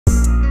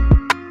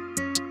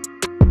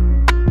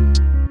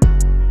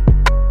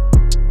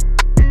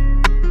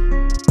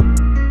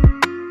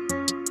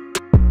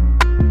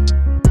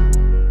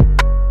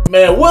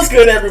Man, what's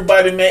good,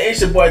 everybody, man?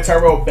 It's your boy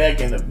Tyrell back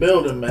in the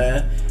building,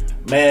 man.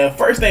 Man,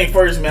 first thing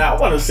first, man, I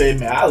want to say,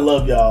 man, I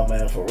love y'all,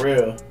 man, for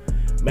real.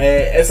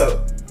 Man, I just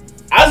want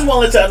to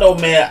let y'all know,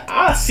 man,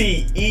 I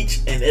see each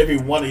and every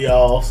one of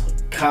y'all's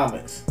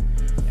comments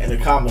in the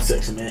comment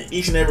section, man.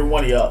 Each and every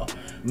one of y'all.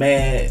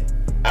 Man,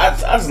 I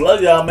just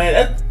love y'all,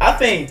 man. I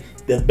think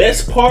the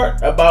best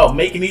part about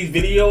making these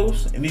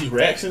videos and these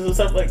reactions and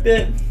stuff like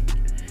that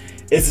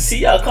is to see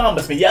y'all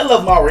comments, man. Y'all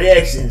love my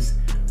reactions,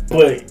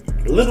 but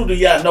little do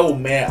y'all know,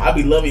 man, I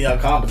be loving y'all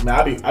comments,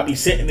 man. I be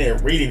sitting there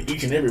reading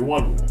each and every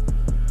one of them.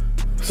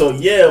 So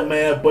yeah,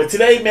 man. But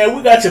today, man,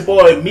 we got your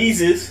boy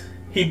Mesus.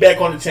 He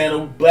back on the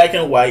channel, Black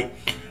and White.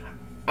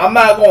 I'm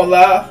not gonna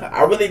lie,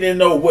 I really didn't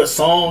know what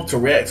song to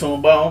react to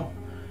him about.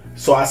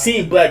 So I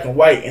seen Black and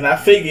White, and I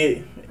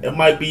figured it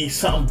might be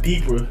something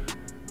deeper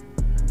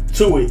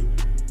to it.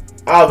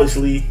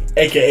 Obviously,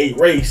 aka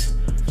race.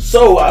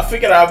 So I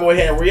figured I'll go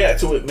ahead and react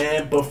to it,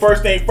 man. But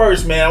first thing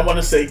first, man, I want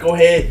to say go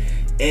ahead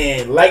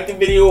and like the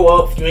video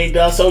up. If you ain't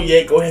done so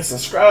yet, go ahead and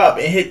subscribe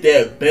and hit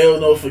that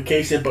bell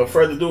notification. But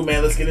further ado,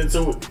 man, let's get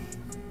into it.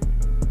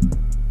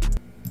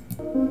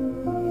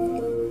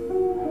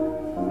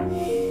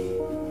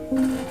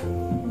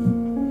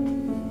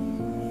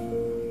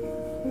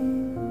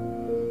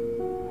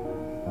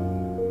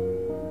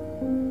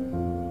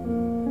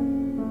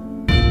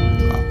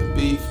 Drop the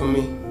beat for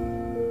me.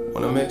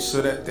 Wanna make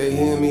sure that they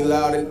hear me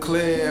loud and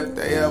clear if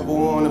they ever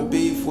wanna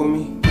beef with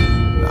me.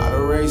 Not a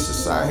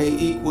racist, I hate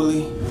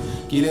equally.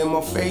 Get in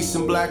my face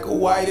in black or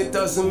white, it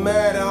doesn't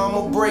matter,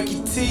 I'ma break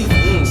your teeth.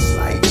 It's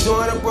like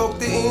Joyner broke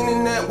the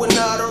internet, we're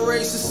not a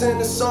racist, and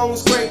the song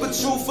was great, but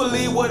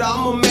truthfully what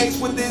I'm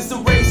amazed with is the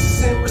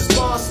racist in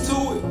response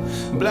to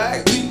it.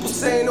 Black people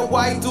saying the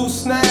white dude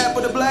snapped,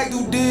 but the black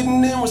dude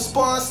didn't in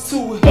response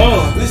to it.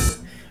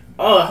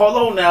 Hold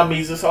on now,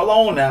 Mesus, hold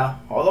on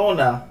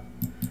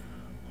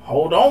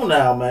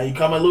now, man. You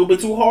coming a little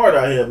bit too hard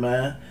out here,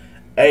 man.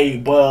 Hey,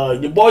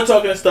 but your boy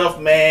talking stuff,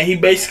 man. He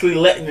basically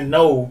letting it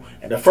know.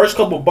 In the first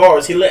couple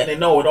bars, he letting it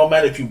know. It don't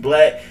matter if you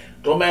black,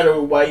 don't matter if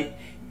you white.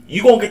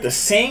 You gonna get the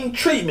same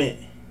treatment.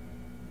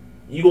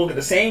 You gonna get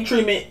the same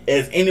treatment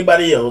as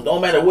anybody else.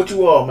 Don't matter what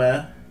you are,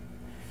 man.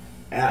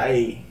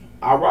 And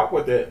I rock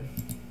with that.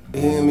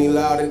 Hear me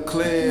loud and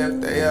clear if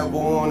they ever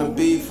wanna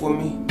beef with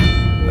me.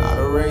 Not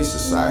a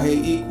racist, I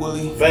hate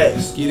equally.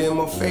 Facts. Get in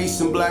my face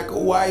in black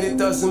or white, it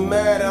doesn't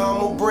matter,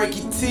 I'ma break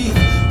your teeth.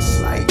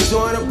 It's like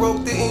Joyner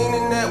broke the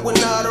internet, we're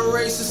not a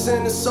racist,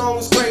 and the song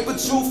was great, but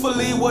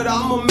truthfully what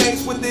I'm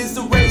amazed with is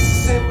the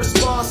racist in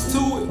response to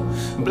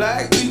it.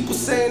 Black people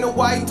saying the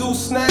white dude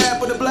snapped,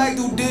 but the black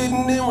dude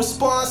didn't in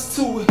response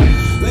to it.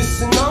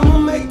 Listen, I'ma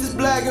make this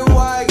black and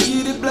white,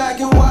 get it black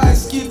and white,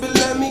 skip it,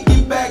 let me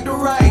get back to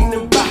writing,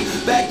 and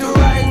back to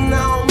writing.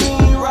 I don't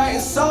mean writing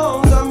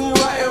songs, I mean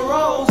writing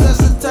wrongs.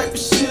 Type of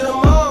shit I'm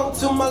on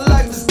till my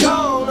life is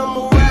gone. I'm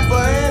a rapper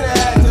and an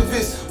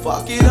activist.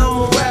 Fuck it,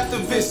 I'm a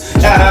raptivist.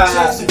 Trying to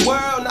change the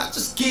world, not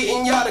just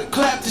getting y'all to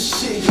clap the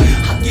shit.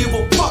 I give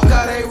a fuck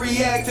how they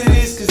react to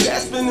this, cause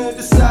that's been a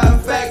deciding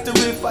factor.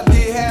 If I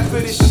did half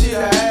of this shit,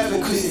 I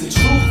haven't. Cause the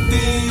truth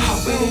is,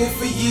 I've been here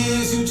for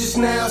years, you just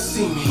now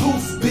see me.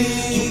 Who's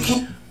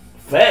big?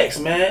 Facts,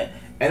 man.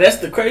 And that's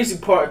the crazy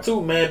part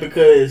too, man,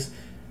 because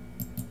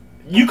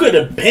you could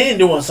have been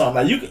doing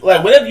something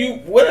like whatever you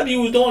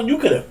was doing, you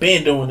could have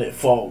been doing it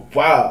for a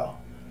while.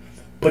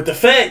 But the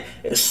fact,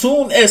 as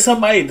soon as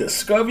somebody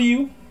discover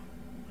you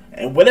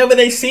and whatever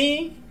they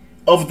seen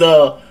of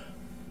the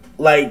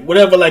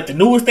the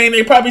newest thing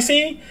they probably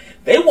seen,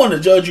 they want to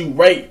judge you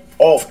right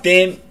off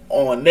then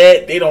on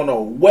that. They don't know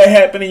what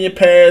happened in your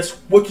past,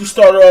 what you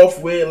started off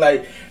with,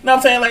 like, you know what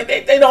I'm saying? Like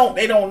they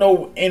don't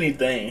know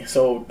anything.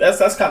 So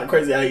that's kind of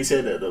crazy how he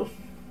said that though.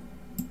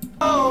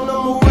 I'm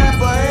a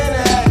rapper and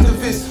an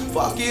activist.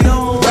 Fuck it,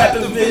 I'm a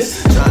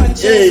raptivist. Trying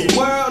to change the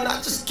world,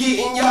 not just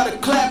getting y'all to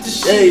clap the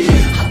shit.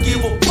 I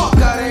give a fuck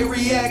how they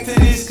react to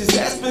this, cause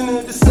that's been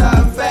a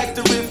deciding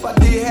factor. If I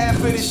did half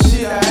of this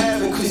shit, I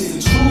haven't. Cause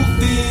the truth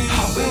is,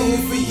 I've been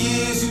here for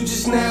years, you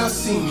just now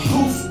see me.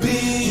 Who's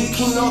big? You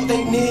can all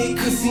thank Nick,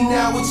 cause he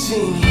now a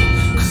genie.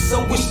 Cause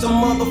I wish the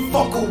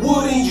motherfucker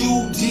would and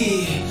you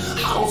did.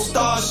 I don't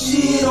start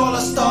shit, all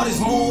I start is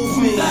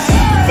movement.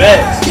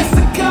 Facts. Guess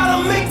I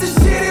gotta make this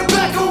shit in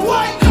black and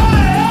white.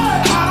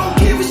 I don't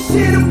give a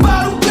shit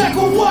about a black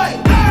or white.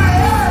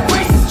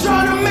 Racists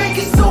trying to make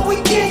it so we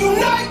can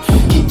unite.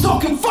 Keep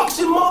talking fuck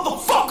shit,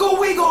 motherfucker,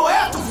 we gon'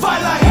 have to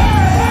fight like.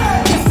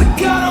 Guess I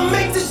gotta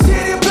make this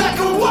shit in black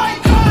and white.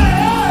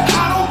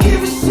 I don't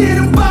give a shit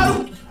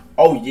about a.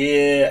 Oh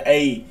yeah,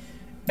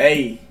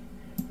 hey,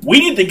 we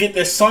need to get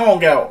this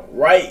song out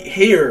right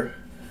here.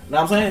 You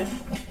know what I'm saying?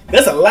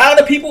 There's a lot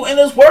of people in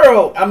this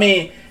world. I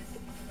mean,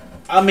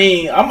 I'm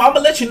gonna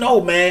let you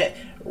know, man.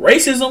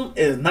 Racism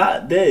is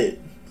not dead.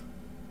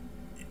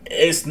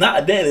 It's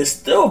not dead. It's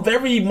still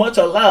very much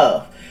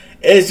alive.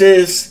 It's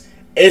just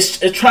it's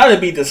trying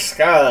to be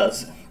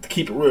disguised. To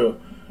keep it real,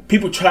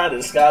 people try to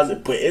disguise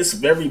it, but it's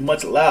very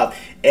much alive.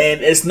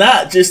 And it's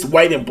not just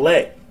white and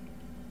black.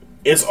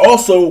 It's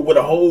also with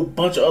a whole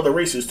bunch of other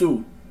races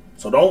too.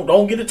 So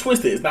don't get it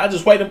twisted. It's not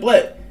just white and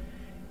black.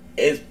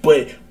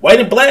 But white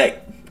and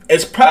black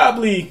is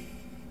probably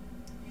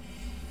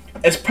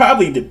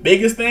the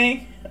biggest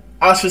thing,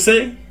 I should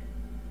say.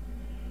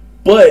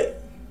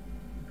 But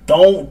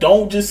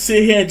don't just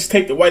sit here and just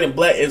take the white and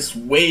black. It's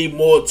way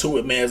more to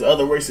it, man. There's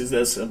other races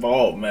that's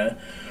involved, man.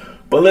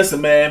 But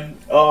listen, man,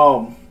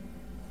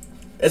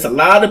 there's a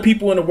lot of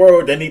people in the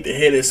world that need to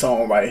hear this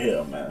song right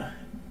here, man.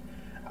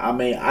 I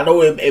mean, I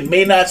know it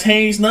may not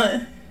change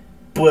nothing,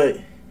 but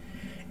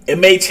it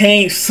may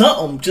change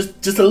something,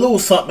 just a little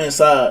something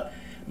inside.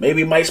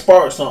 Maybe it might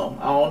spark something.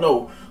 I don't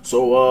know.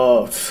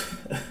 So, if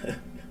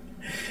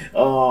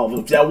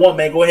y'all want,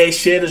 man, go ahead and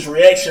share this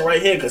reaction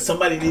right here, because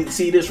somebody need to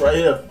see this right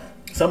here.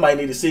 Somebody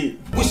need to see it.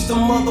 Wish the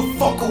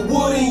motherfucker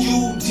would and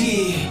you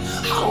did.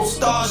 I don't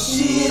start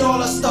shit, all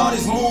I start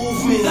is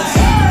movement.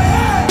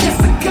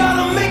 Guess I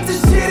gotta make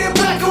this shit in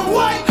black and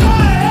white.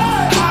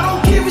 I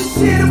don't give a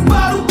shit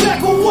about who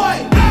black or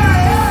white.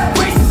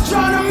 Racists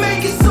trying to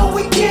make it so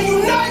we can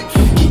unite.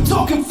 Keep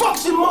talking fuck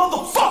shit,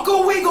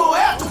 motherfucker, we gon'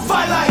 have to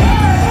fight like.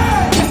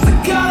 Guess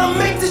I gotta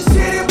make this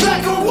shit in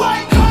black and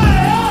white.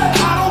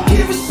 I don't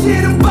give a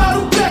shit about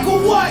who black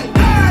or white.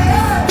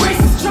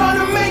 Racists trying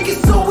to make it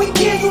so we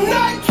can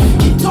unite.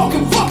 Keep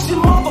talking fuck shit,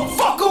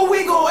 motherfucker,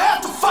 we gon'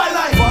 have to fight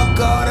like. Fuck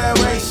all that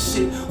race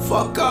shit,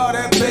 fuck all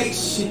that bait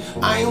shit.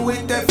 I ain't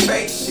with that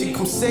fake shit.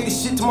 Come say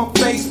this shit to my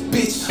face,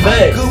 bitch.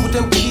 I ain't good with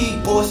them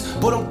keyboards,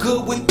 but I'm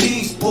good with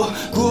these, boy.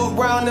 Grew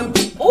around them.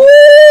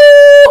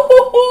 Ooh,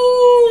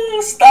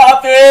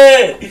 stop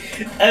it.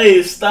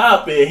 Hey,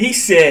 stop it. He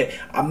said,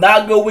 I'm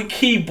not good with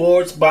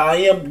keyboards, but I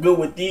am good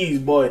with these,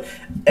 boy.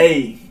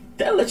 Hey,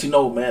 that let you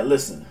know, man.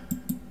 Listen.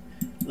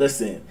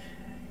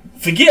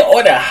 Forget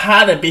all that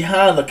hiding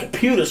behind the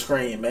computer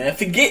screen, man.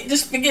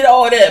 Just forget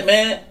all that,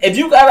 man. If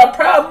you got a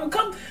problem,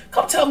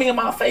 come tell me in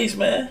my face,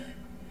 man.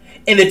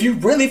 And if you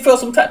really feel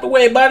some type of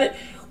way about it,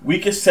 we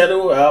can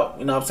settle out.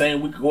 You know what I'm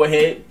saying? We can go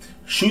ahead,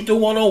 shoot the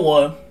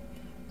one-on-one,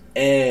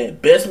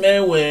 and best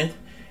man win.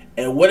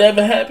 And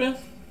whatever happens,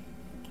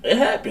 it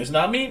happens. You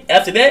know what I mean?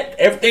 After that,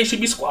 everything should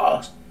be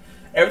squashed.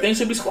 Everything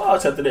should be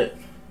squashed after that.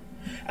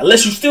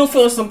 Unless you still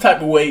feel some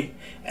type of way,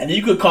 and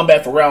you could come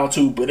back for round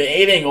 2, but it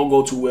ain't gonna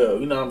go too well.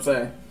 You know what I'm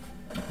saying?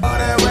 All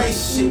that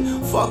race shit,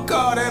 fuck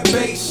all that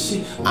base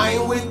shit. I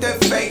ain't with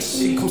that fake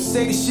shit. Come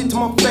say this shit to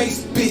my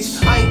face,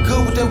 bitch. I ain't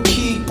good with them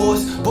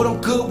keyboards, but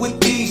I'm good with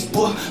these,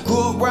 boy.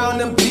 Grew around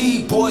them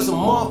D-boys, I'm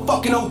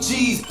motherfucking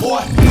OGs, boy.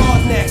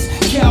 God next,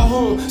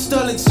 Calhoun,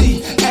 Sterling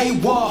G,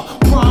 A-Wall,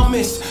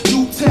 promise,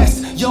 you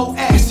test, your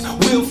ass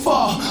will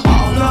fall.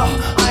 Oh no,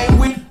 I ain't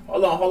with.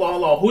 Hold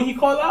on. Who he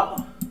called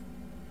out?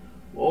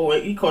 Oh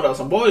wait, he called out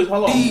some boys.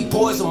 Hold on.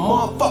 D-boys, I'm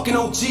motherfucking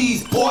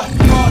OGs, boy.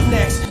 God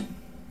next.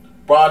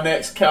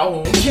 Broadnex,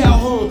 Calhoun,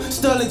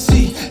 Sterling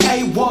G,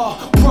 A-Wall,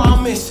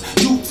 promise,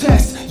 you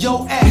test,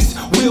 your ass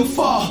will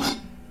fall.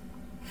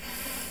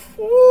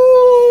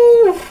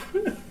 Ooh.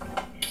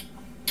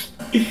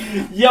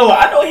 Yo,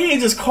 I know he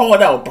ain't just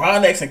called out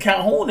Broadnex and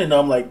Calhoun and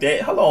them like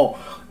that. Hold on.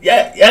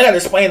 Yeah, y'all gotta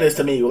explain this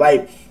to me.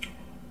 Like,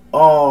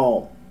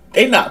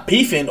 they not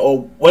beefing,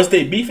 or was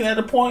they beefing at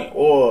a point?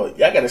 Or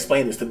y'all gotta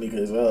explain this to me,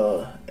 because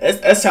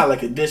that sound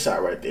like a diss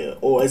shot right there.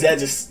 Or is that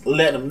just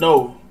letting them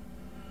know?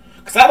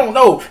 Because I don't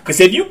know. Because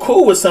if you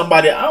cool with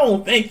somebody, I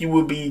don't think you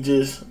would be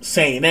just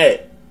saying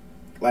that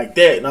like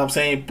that. You know what I'm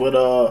saying? But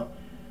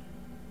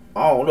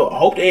I don't know. I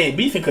hope they ain't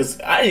beefing, because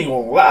I ain't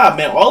gonna lie,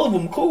 man. All of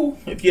them cool,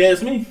 if you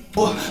ask me.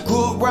 Boy,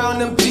 grew around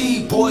them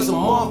D-boys, I'm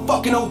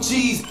motherfucking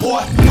OGs,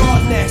 boy.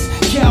 God next,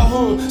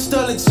 Calhoun,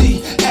 Sterling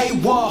G,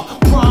 A-Wall,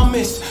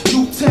 promise,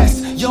 you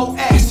test, your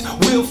ass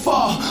will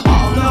fall.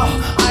 Oh no,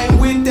 I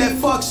ain't with that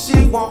fuck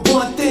shit. Want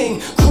one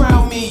thing,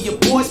 crown me, your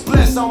boy's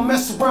blessed. I don't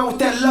mess around with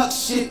that luck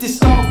shit.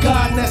 This on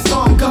God and that's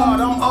on God.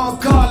 I'm on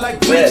God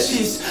like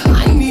riches.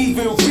 I ain't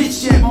even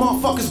rich yet,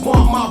 motherfuckers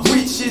want my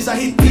riches. I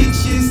hit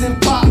bitches and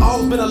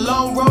potholes, been a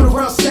long road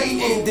around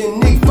Satan.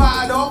 Then Nick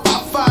fired off, I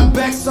fired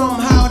back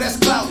somehow. That's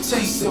clout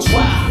chasing.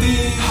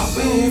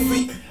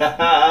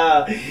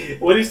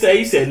 What did he say?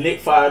 He said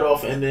Nick fired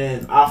off and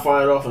then I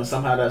fired off, and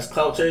somehow that's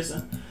clout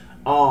chasing.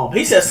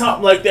 He said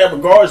something like that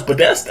regardless, but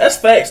that's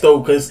facts though,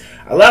 because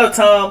a lot of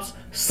times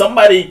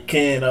somebody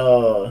can, you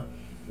know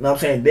what I'm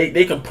saying,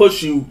 they can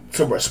push you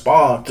to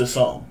respond to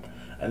something,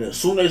 and as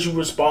soon as you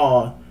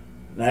respond,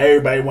 now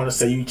everybody want to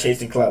say you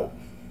chasing clout,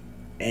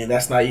 and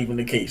that's not even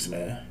the case,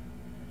 man.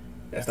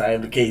 That's not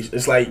even the case.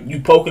 It's like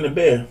you poking the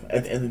bear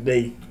at the end of the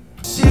day.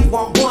 Shit,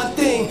 want one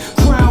thing,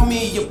 crown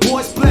me, your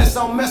boy's blessed.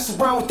 I don't mess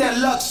around with that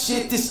luck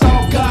shit. This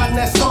on God and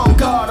that's on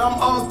God. I'm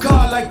on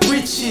God like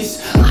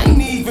riches. I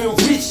ain't even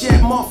rich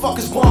yet,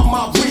 motherfuckers want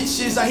my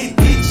riches. I hit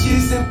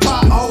bitches and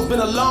potholes, been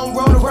a long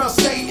road around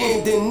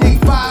Satan. Then Nick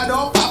fired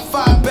off, I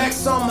fired back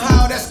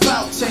somehow. That's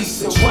clout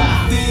chasing.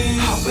 I've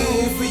been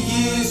here for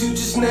years, you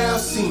just now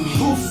see me.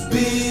 Oof,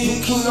 bitch.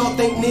 You can all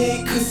thank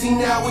Nick, cause he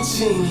now a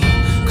genie.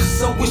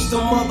 Cause I wish the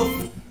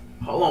mother.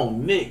 Hold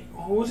on, Nick.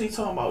 Who was he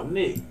talking about,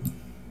 Nick?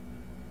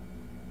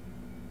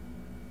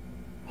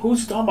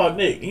 Who's he talking about,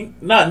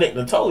 Nick? Not Nick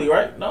Natoli,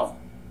 right? No.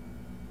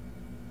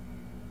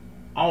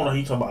 I don't know who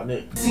you talking about,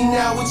 Nick. See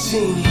now with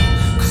Genie,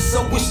 cause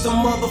I wish the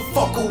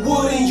motherfucker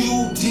would and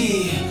you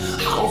did.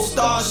 I don't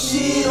start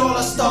shit, all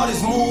I start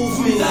is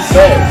movement.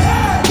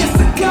 Guess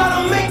I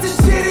gotta make this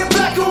shit in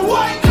black and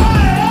white.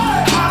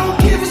 I don't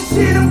give a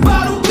shit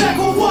about who black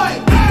or white.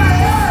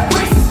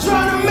 Racists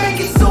trying to make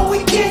it so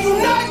we can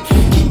unite.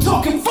 Keep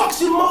talking fuck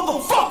shit,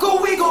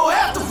 motherfucker, we gon'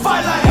 have to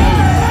fight like.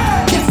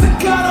 Guess I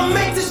gotta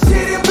make this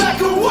shit in black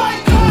and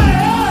white.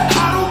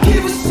 I don't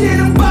give a shit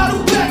about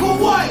who black or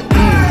white.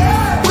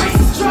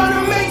 Racists trying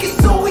to make it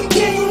so we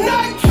can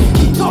unite.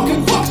 Keep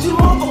talking fuck shit,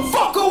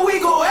 motherfucker, we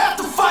gon' have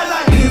to fight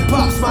like. Hip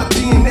hop's my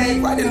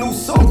DNA, write a new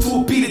song to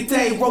a beat a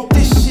day. Wrote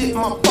this shit in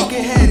my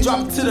fucking head,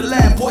 drop it to the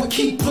lab, boy,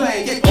 keep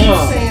playing. Yeah, keep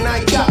saying I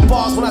ain't got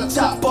bars when I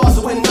top bars,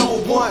 I went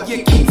 #1.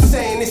 Yeah, keep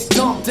saying it's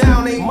dumbed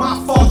down, ain't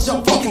my fault,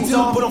 I'm fucking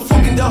dumb, but I'm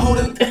fucking done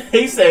holding.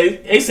 He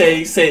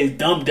say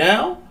dumbed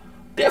down?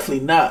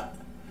 Definitely not.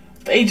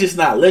 They just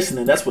not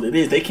listening. That's what it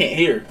is. They can't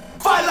hear.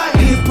 Fight like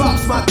hip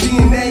hop's my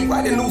DNA,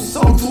 write a new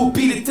song to a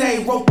beat a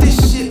day. Wrote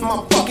this shit in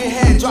my fucking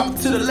head, drop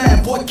it to the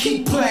lab, boy,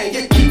 keep playing.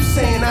 Yeah, keep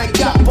saying I ain't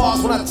got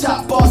bars when I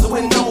top bars, I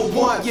went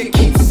 #1. Yeah,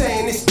 keep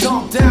saying it's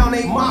dumbed down,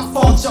 ain't my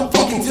fault, I'm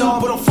fucking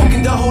dumb, but I'm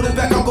fucking done holding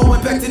back. I'm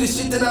going back to the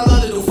shit that I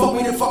love to do. Fuck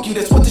me then fuck you,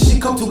 that's what this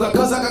shit come to. Got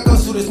guns, I got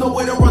guns too, there's no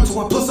way to run to.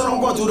 And plus I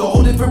don't run to the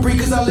whole different breed,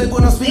 cause I live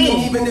when I'm speaking.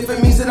 Even if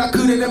it means that I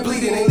could end up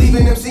bleeding, ain't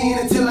leaving them seeing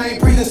until I ain't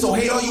breathing. So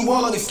hate all you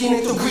want, long as skin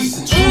ain't the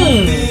greasing.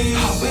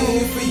 I've been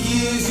here for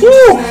years, you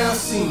just now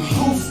see me.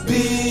 Proof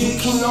big, you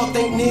can all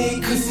thank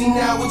Nick, cause he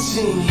now a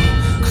genie.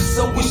 Cause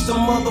I wish the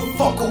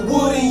motherfucker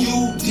would and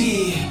you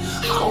did.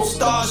 I don't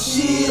start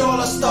shit, all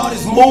I start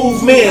is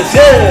Movements,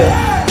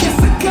 yeah. Guess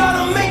I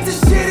gotta make this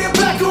shit in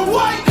black and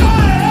white.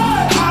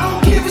 I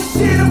don't give a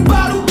shit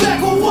about who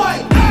black or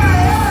white.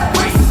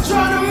 Racists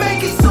trying to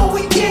make it so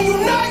we can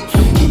unite.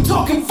 Keep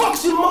talking fuck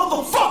shit,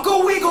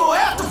 motherfucker, we gon'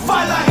 have to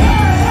fight like.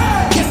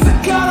 Guess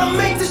I gotta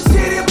make this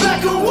shit in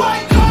black and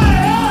white.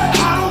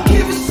 I don't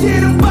give a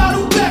shit about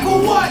who black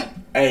or white.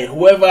 Hey,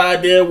 whoever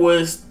idea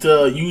was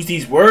to use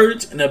these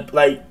words in the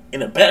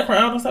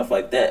background and stuff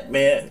like that,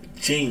 man,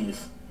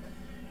 genius.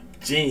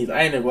 Genius.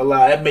 I ain't never gonna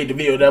lie, that made the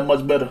video that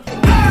much better.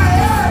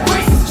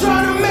 Racists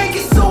trying to make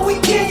it so we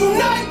can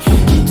unite.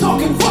 Keep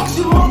talking fuck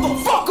shit,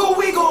 motherfucker,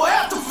 we gon'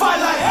 have to fight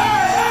like.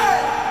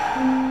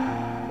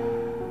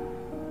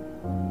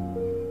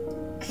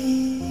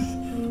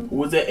 Who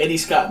was that? Eddie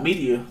Scott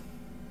Media.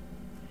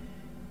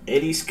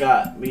 Eddie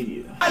Scott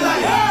Media.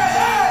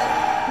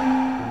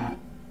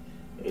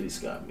 Eddie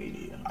Scott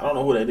Media. I don't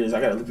know who that is.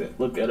 I gotta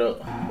look that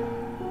up.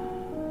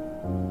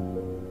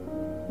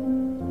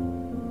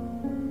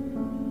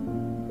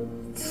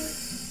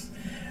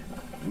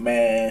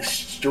 Man,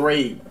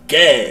 straight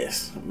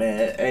gas,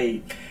 man.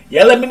 Hey,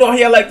 y'all let me know how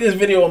y'all like this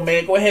video,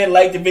 man. Go ahead and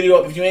like the video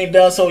up if you ain't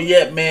done so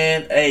yet,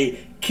 man. Hey,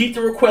 keep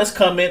the requests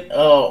coming.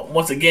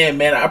 Once again,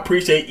 man, I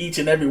appreciate each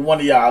and every one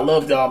of y'all. I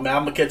love y'all, man.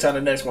 I'm gonna catch y'all on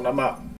the next one. I'm out.